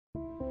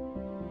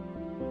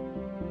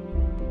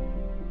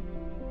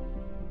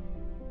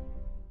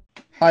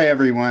Hi,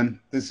 everyone.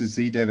 This is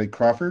E. David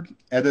Crawford,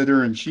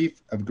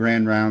 Editor-in-Chief of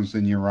Grand Rounds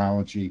in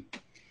Urology.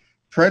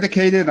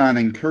 Predicated on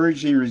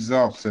encouraging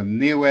results of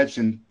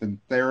neoadjuvant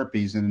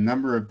therapies in a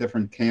number of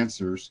different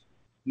cancers,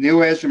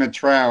 neoadjuvant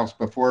trials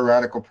before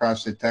radical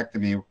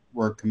prostatectomy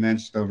were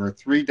commenced over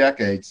 3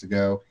 decades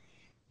ago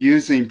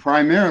using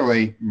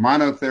primarily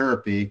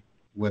monotherapy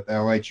with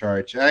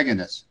LHRH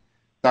agonists.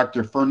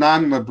 Dr.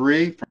 Fernand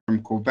Labrie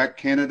from Quebec,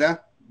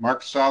 Canada,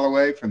 Mark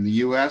Soloway from the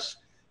U.S.,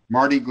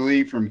 Marty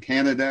Glee from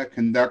Canada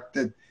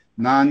conducted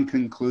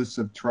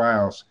non-conclusive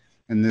trials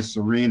in this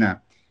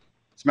arena.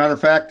 As a matter of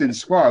fact, in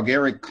SWOG,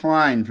 Eric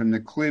Klein from the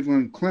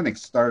Cleveland Clinic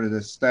started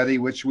a study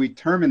which we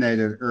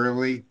terminated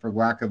early for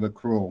lack of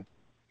accrual.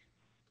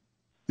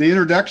 The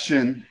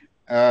introduction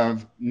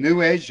of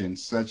new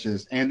agents such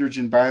as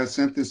androgen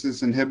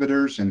biosynthesis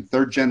inhibitors and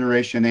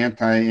third-generation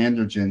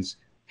anti-androgens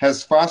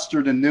has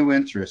fostered a new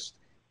interest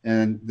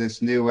in this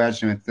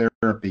neoadjuvant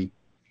therapy.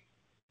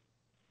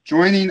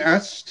 Joining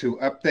us to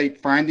update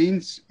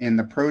findings in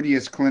the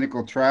PROTEUS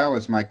clinical trial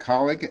is my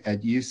colleague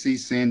at UC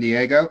San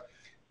Diego,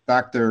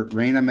 Dr.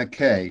 Rana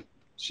McKay.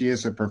 She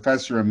is a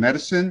professor of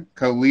medicine,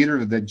 co-leader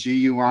of the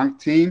GU-ONC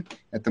team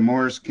at the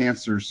Moores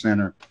Cancer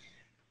Center.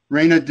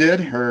 Rana did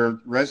her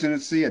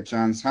residency at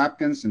Johns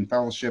Hopkins and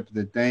fellowship at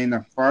the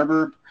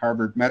Dana-Farber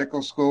Harvard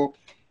Medical School,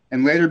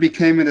 and later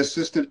became an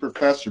assistant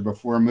professor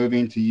before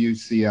moving to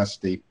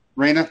UCSD.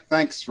 Rana,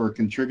 thanks for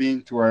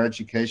contributing to our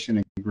education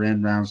in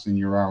Grand Rounds in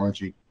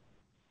Urology.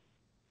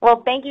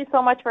 Well, thank you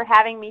so much for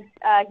having me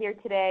here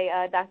today,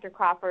 Dr.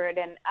 Crawford,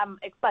 and I'm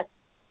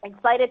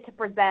excited to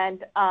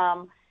present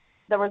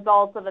the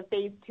results of a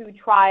phase 2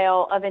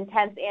 trial of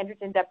intense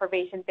androgen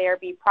deprivation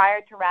therapy prior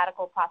to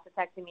radical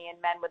prostatectomy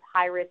in men with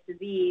high-risk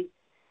disease.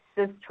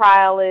 This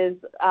trial is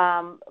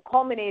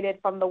culminated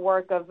from the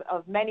work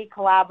of many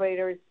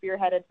collaborators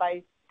spearheaded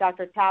by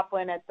Dr.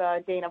 Taplin at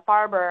the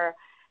Dana-Farber,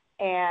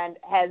 and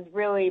has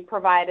really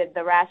provided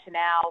the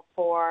rationale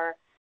for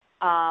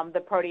the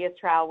PROTEUS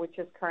trial, which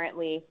is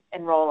currently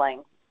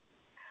enrolling.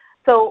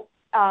 So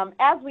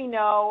as we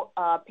know,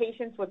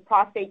 patients with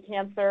prostate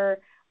cancer,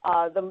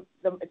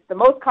 it's the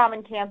most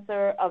common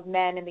cancer of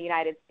men in the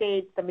United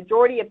States. The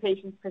majority of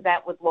patients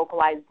present with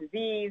localized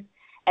disease,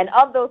 and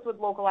of those with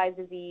localized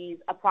disease,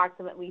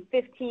 approximately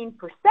 15%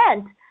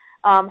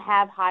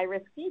 have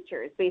high-risk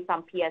features based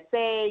on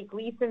PSA,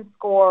 Gleason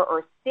score,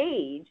 or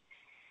stage,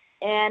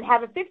 and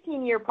have a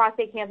 15-year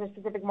prostate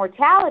cancer-specific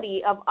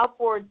mortality of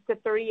upwards to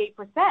 38%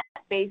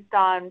 based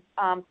on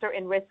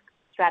certain risk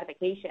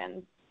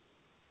stratifications.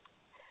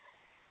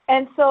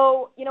 And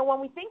so, you know,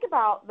 when we think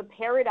about the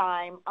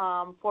paradigm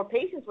for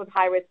patients with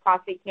high-risk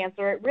prostate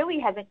cancer, it really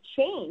hasn't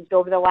changed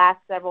over the last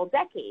several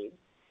decades.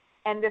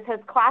 And this has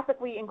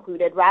classically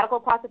included radical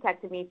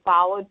prostatectomy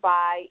followed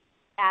by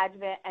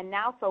adjuvant and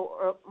now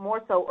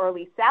more so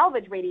early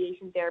salvage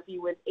radiation therapy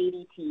with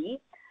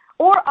ADT,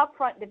 or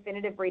upfront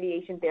definitive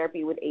radiation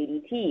therapy with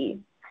ADT.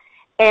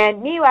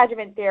 And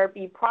neoadjuvant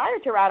therapy prior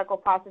to radical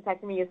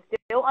prostatectomy is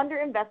still under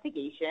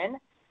investigation.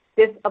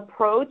 This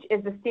approach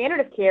is the standard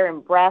of care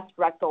in breast,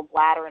 rectal,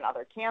 bladder, and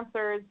other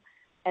cancers,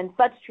 and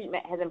such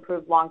treatment has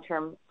improved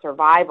long-term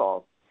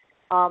survival.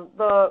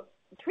 The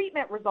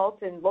treatment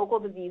results in local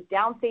disease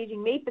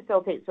downstaging, may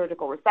facilitate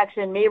surgical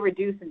resection, may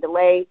reduce and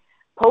delay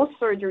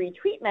post-surgery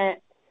treatment,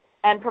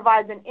 and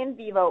provides an in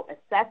vivo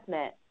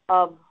assessment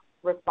of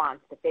response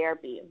to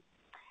therapy.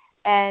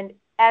 And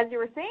as you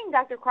were saying,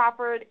 Dr.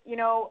 Crawford, you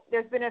know,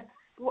 there's been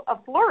a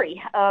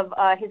flurry of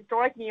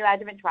historic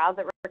neoadjuvant trials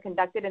that were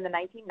conducted in the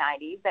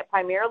 1990s that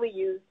primarily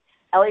used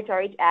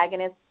LHRH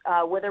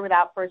agonists with or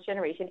without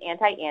first-generation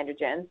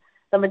anti-androgens.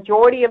 The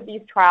majority of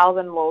these trials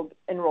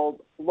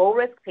enrolled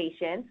low-risk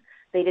patients.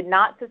 They did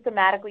not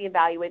systematically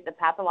evaluate the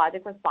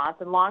pathologic response,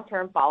 and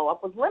long-term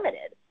follow-up was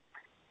limited.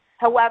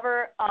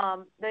 However,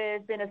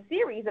 there's been a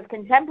series of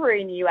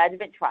contemporary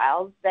neoadjuvant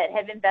trials that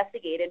have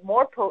investigated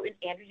more potent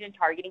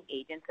androgen-targeting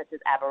agents such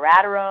as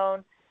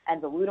abiraterone,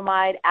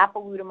 enzalutamide,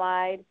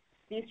 apalutamide.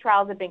 These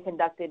trials have been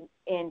conducted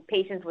in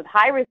patients with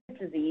high-risk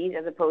disease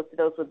as opposed to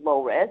those with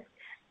low risk.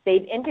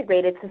 They've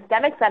integrated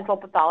systemic central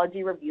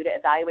pathology review to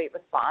evaluate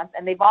response,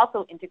 and they've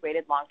also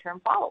integrated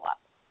long-term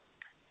follow-up.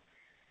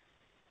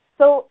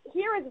 So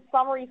here is a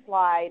summary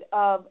slide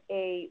of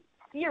a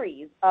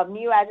series of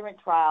neoadjuvant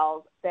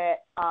trials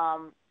that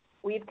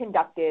we've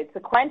conducted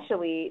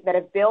sequentially that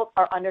have built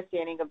our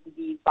understanding of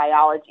disease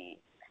biology.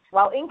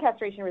 While in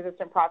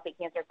castration-resistant prostate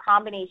cancer,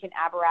 combination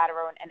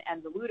abiraterone and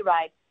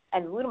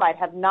enzalutamide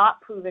have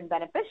not proven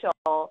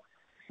beneficial,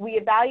 we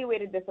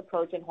evaluated this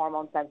approach in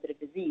hormone-sensitive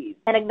disease.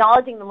 And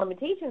acknowledging the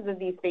limitations of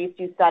these phase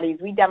 2 studies,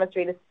 we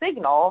demonstrate a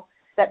signal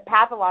that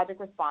pathologic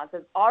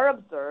responses are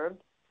observed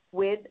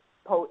with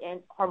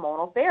potent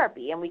hormonal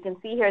therapy. And we can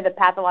see here the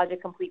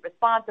pathologic complete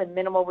response and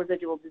minimal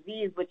residual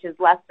disease, which is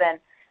less than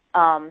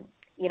 5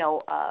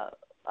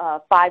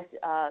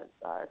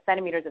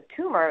 centimeters of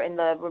tumor in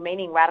the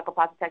remaining radical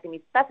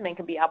prostatectomy specimen,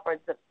 can be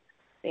upwards of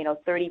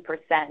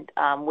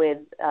 30% with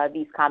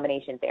these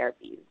combination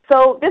therapies.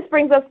 So this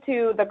brings us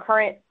to the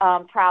current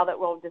trial that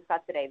we'll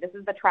discuss today. This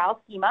is the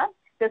trial schema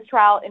This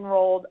trial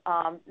enrolled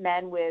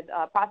men with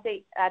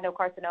prostate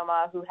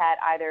adenocarcinoma who had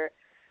either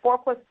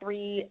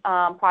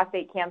 4+3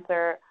 prostate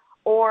cancer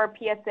or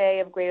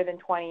PSA of greater than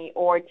 20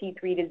 or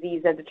T3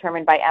 disease as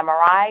determined by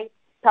MRI.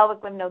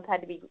 Pelvic lymph nodes had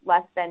to be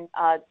less than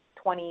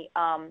 20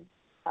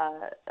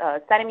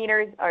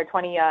 centimeters or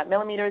 20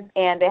 millimeters,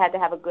 and they had to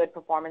have a good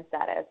performance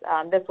status.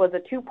 This was a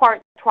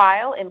two-part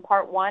trial. In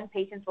part one,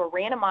 patients were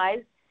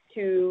randomized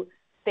to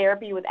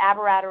therapy with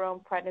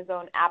abiraterone,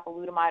 prednisone,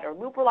 apalutamide, or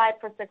leuprolide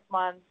for 6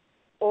 months,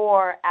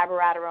 or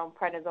abiraterone,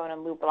 prednisone,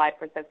 and leuprolide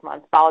for 6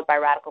 months, followed by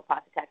radical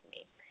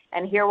prostatectomy.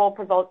 And here we'll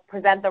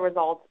present the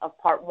results of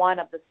part one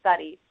of the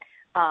study.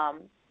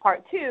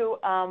 Part two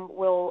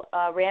will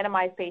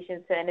randomize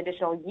patients to an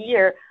additional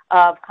year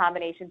of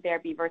combination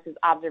therapy versus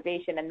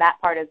observation, and that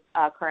part is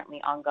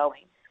currently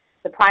ongoing.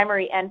 The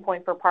primary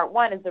endpoint for part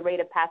one is the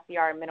rate of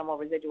path-CR and minimal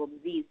residual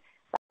disease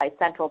by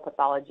central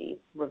pathology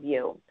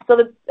review. So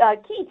the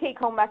key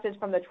take-home message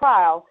from the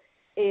trial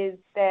is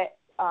that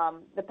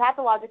the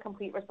pathologic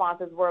complete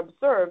responses were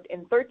observed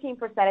in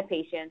 13% of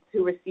patients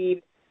who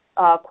received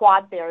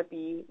quad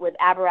therapy with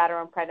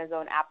abiraterone,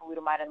 prednisone,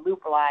 apalutamide, and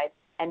leuprolide,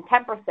 and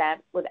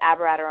 10% with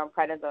abiraterone,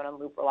 prednisone, and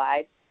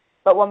leuprolide.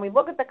 But when we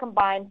look at the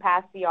combined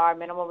path-CR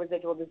minimal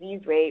residual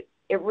disease rate,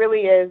 it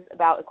really is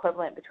about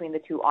equivalent between the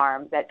two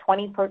arms at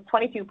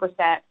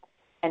 22%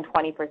 and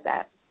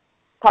 20%.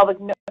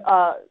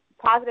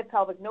 Positive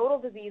pelvic nodal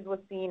disease was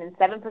seen in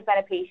 7%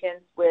 of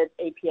patients with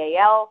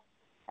APAL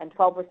and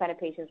 12% of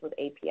patients with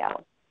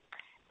APL.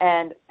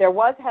 And there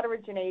was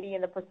heterogeneity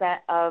in the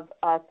percent of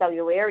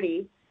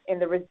cellularity in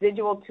the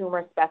residual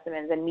tumor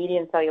specimens, and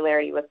median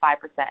cellularity was 5%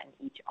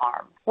 in each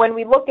arm. When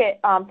we look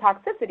at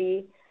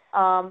toxicity,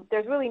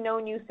 there's really no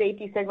new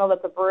safety signal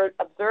that's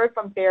observed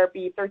from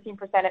therapy. 13%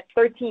 at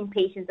 13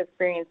 patients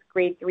experienced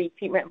grade 3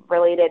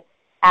 treatment-related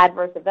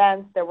adverse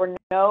events. There were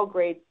no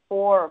grade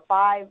 4 or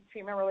 5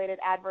 treatment-related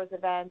adverse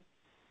events.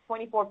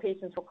 24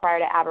 patients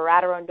required an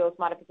abiraterone dose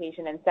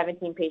modification, and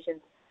 17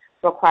 patients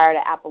required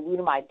an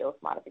apalutamide dose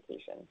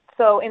modification.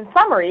 So in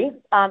summary,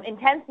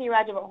 intense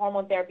neoadjuvant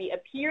hormone therapy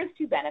appears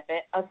to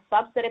benefit a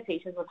subset of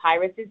patients with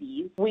high-risk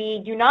disease.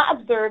 We do not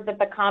observe that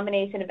the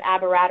combination of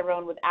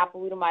abiraterone with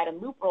apalutamide and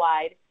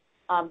leuprolide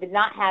did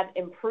not have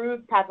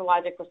improved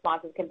pathologic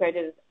responses compared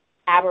to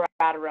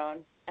abiraterone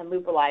and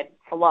leuprolide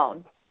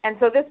alone. And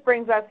so this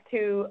brings us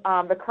to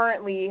the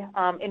currently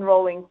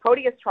enrolling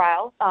PROTEUS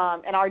trial,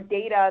 and our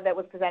data that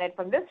was presented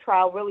from this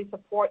trial really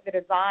support the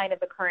design of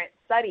the current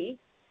study,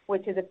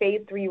 which is a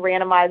phase 3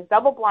 randomized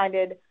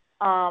double-blinded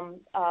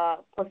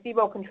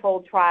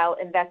placebo-controlled trial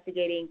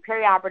investigating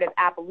perioperative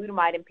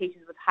apalutamide in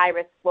patients with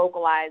high-risk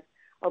localized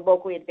or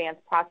locally advanced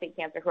prostate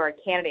cancer who are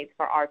candidates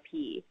for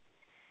RP.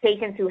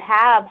 Patients who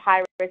have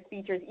high-risk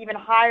features even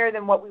higher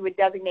than what we would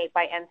designate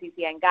by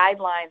NCCN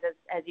guidelines,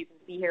 as you can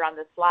see here on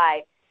this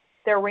slide,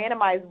 they're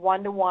randomized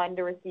 1-to-1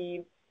 to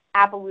receive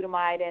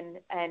apalutamide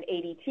and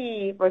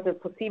ADT versus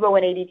placebo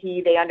and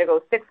ADT. They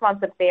undergo 6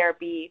 months of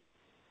therapy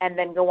and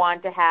then go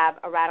on to have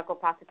a radical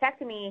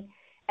prostatectomy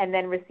and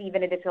then receive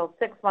an additional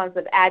 6 months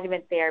of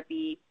adjuvant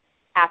therapy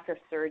after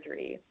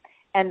surgery.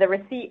 And the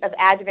receipt of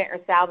adjuvant or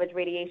salvage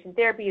radiation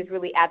therapy is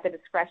really at the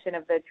discretion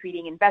of the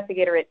treating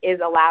investigator. It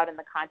is allowed in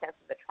the context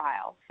of the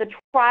trial. The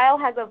trial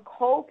has a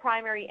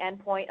co-primary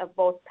endpoint of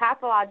both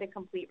pathologic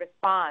complete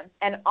response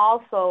and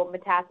also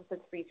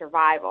metastasis-free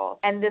survival.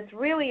 And this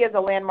really is a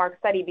landmark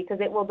study because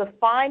it will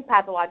define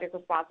pathologic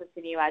responses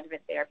to neoadjuvant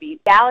therapy,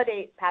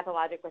 validate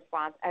pathologic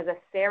response as a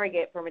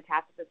surrogate for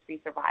metastasis-free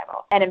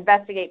survival, and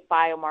investigate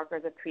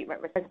biomarkers of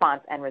treatment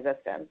response and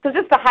resistance. So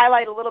just to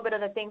highlight a little bit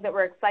of the things that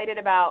we're excited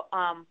about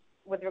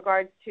with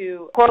regards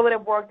to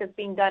correlative work that's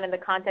being done in the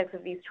context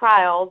of these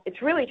trials,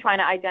 it's really trying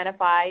to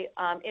identify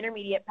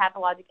intermediate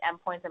pathologic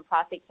endpoints in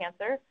prostate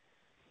cancer.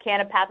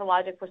 Can a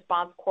pathologic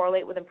response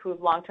correlate with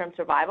improved long-term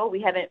survival?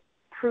 We haven't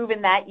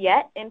proven that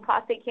yet in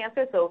prostate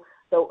cancer, so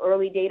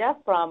early data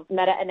from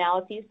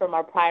meta-analyses from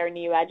our prior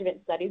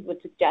neoadjuvant studies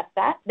would suggest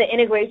that. The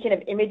integration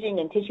of imaging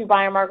and tissue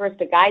biomarkers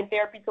to guide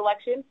therapy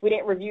selection. We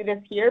didn't review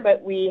this here,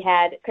 but we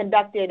had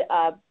conducted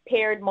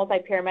paired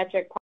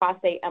multiparametric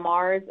prostate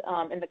MRs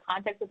in the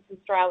context of this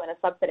trial in a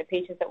subset of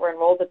patients that were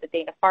enrolled at the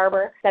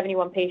Dana-Farber.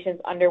 71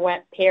 patients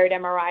underwent paired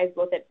MRIs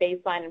both at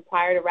baseline and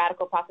prior to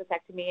radical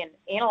prostatectomy, and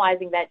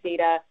analyzing that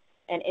data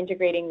and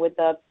integrating with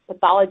the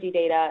pathology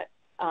data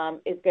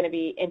is going to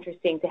be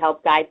interesting to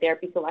help guide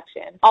therapy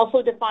selection.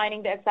 Also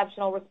defining the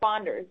exceptional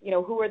responders. You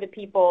know, who are the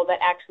people that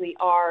actually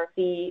are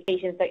the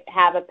patients that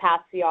have a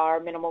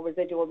path-CR, minimal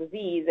residual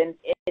disease? And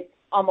it's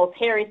almost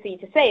heresy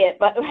to say it,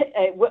 but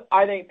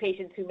are there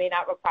patients who may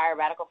not require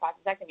radical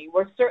prostatectomy?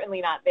 We're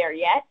certainly not there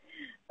yet.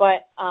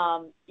 But,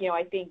 you know,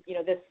 I think, you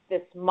know,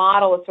 this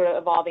model is sort of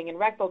evolving in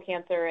rectal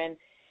cancer,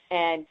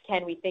 and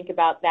can we think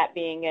about that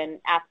being an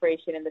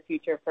aspiration in the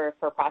future for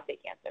prostate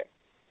cancer?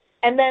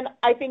 And then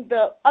I think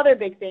the other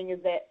big thing is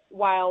that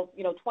while,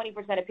 you know,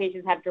 20% of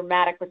patients have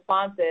dramatic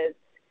responses,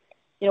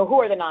 you know, who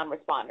are the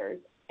non-responders?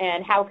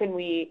 And how can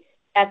we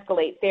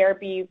escalate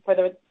therapy for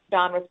the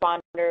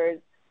non-responders?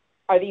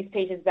 Are these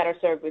patients better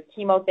served with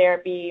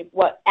chemotherapy?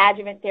 What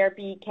adjuvant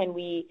therapy can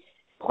we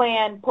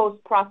plan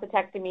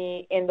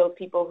post-prostatectomy in those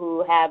people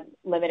who have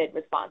limited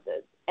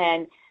responses.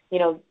 And, you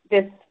know,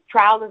 this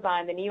trial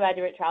design, the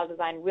Neoadjuvant trial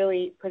design,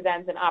 really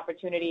presents an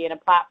opportunity and a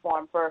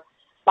platform for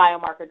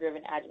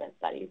biomarker-driven adjuvant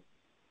studies.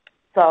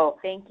 So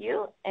thank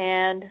you.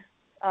 And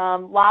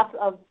lots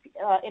of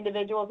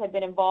individuals have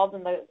been involved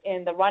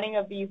in the running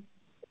of these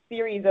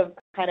series of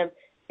kind of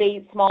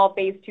small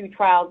phase 2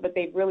 trials, but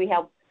they've really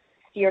helped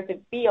steer the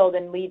field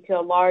and lead to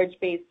a large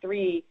phase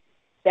 3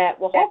 that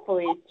will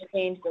hopefully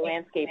change the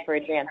landscape for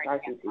advanced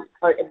RCC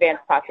or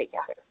advanced prostate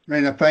cancer.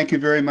 Rana, thank you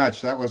very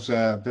much. That was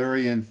a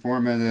very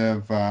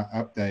informative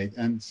update.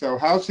 And so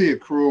how's the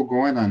accrual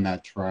going on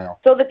that trial?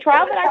 So the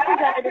trial that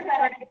I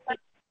presented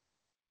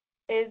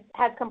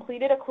has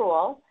completed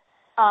accrual.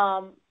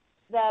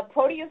 The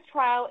PROTEUS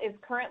trial is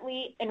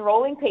currently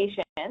enrolling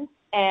patients,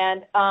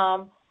 and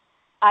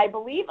I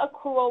believe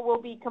accrual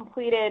will be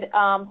completed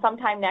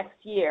sometime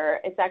next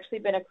year. It's actually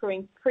been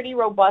accruing pretty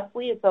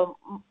robustly. It's an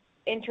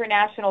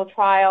international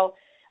trial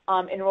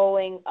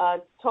enrolling a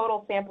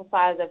total sample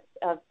size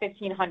of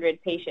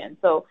 1,500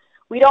 patients. So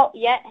we don't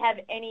yet have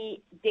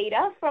any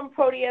data from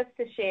PROTEUS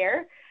to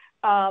share,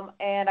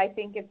 and I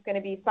think it's going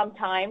to be some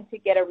time to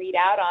get a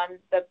readout on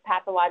the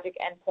pathologic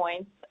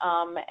endpoints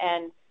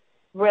and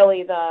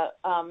really the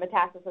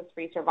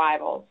metastasis-free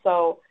survival.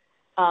 So,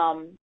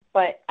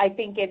 but I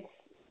think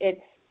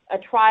it's a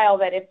trial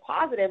that, if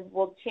positive,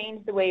 will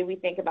change the way we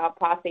think about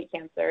prostate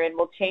cancer and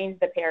will change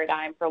the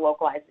paradigm for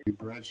localized disease.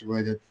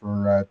 Congratulated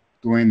for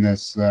doing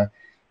this.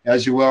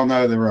 As you well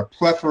know, there are a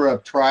plethora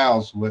of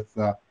trials with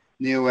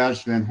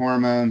neoadjuvant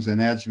hormones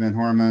and adjuvant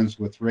hormones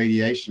with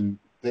radiation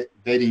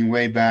dating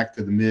way back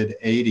to the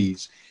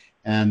mid-'80s.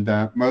 And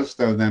most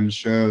of them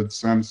showed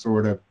some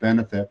sort of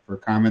benefit for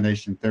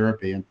combination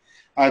therapy. And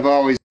I've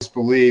always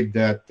believed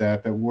that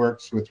if it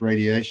works with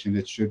radiation,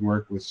 it should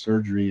work with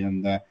surgery.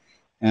 And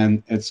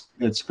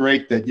it's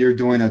great that you're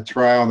doing a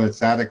trial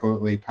that's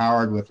adequately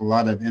powered with a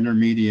lot of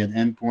intermediate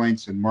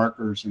endpoints and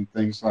markers and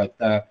things like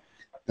that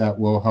that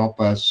will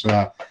help us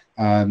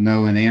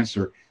know and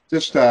answer.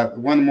 Just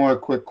one more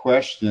quick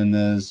question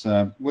is,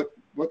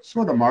 what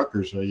sort of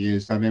markers are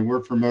used? I mean,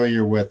 we're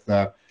familiar with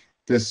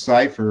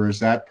Decipher. Is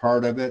that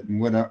part of it? And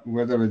what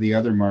are the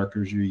other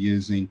markers you're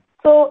using?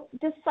 So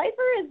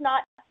Decipher is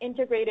not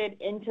integrated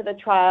into the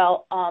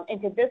trial,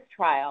 into this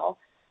trial,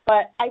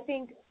 but I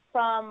think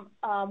from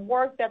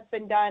work that's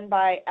been done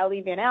by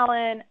Ellie Van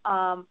Allen,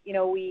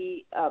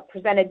 we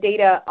presented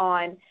data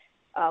on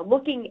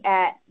looking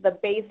at the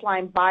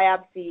baseline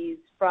biopsies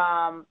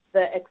from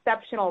the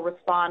exceptional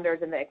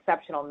responders and the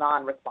exceptional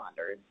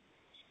non-responders.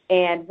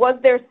 And was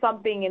there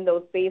something in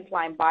those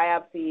baseline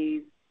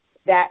biopsies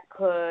that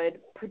could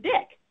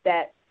predict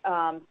that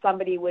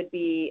somebody would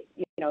be,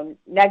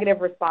 negative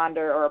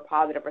responder or a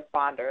positive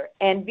responder?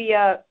 And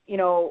via,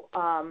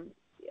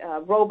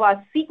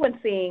 robust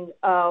sequencing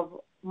of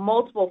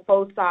multiple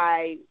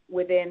foci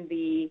within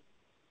the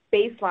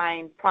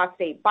baseline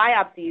prostate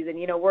biopsies,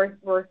 and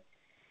we're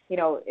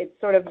it's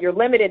sort of, you're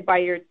limited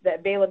by the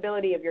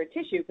availability of your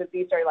tissue, because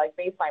these are like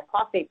baseline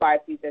prostate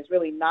biopsies. There's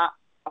really not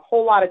a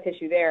whole lot of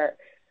tissue there.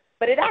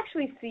 But it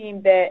actually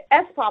seemed that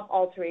SPOP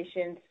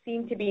alterations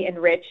seemed to be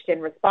enriched in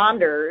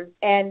responders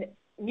and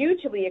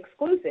mutually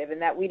exclusive, in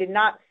that we did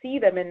not see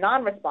them in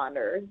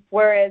non-responders,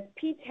 whereas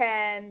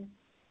PTEN,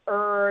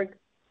 ERG,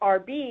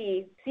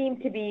 RB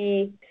seemed to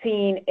be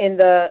seen in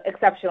the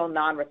exceptional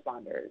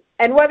non-responders.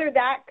 And whether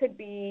that could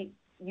be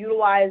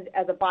utilized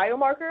as a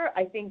biomarker,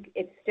 I think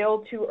it's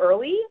still too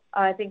early.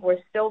 I think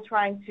we're still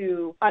trying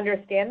to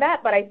understand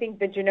that, but I think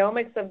the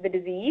genomics of the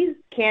disease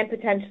can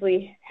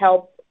potentially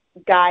help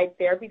guide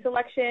therapy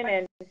selection,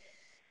 and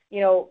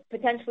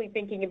potentially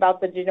thinking about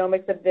the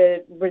genomics of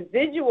the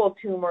residual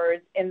tumors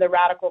in the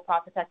radical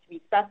prostatectomy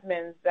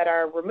specimens that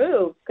are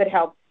removed could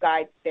help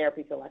guide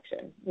therapy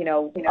selection.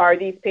 Are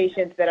these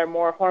patients that are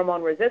more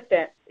hormone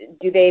resistant,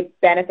 do they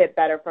benefit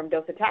better from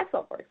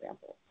docetaxel, for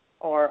example,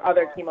 or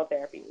other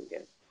chemotherapy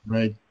agents?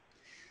 Right.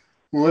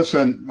 Well,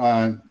 listen,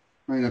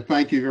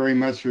 thank you very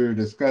much for your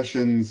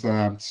discussions.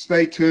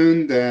 Stay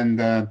tuned,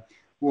 and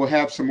we'll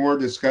have some more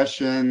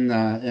discussion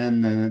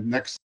in the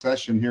next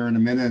session here in a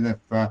minute if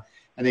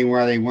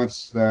anybody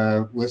wants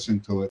to listen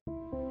to it.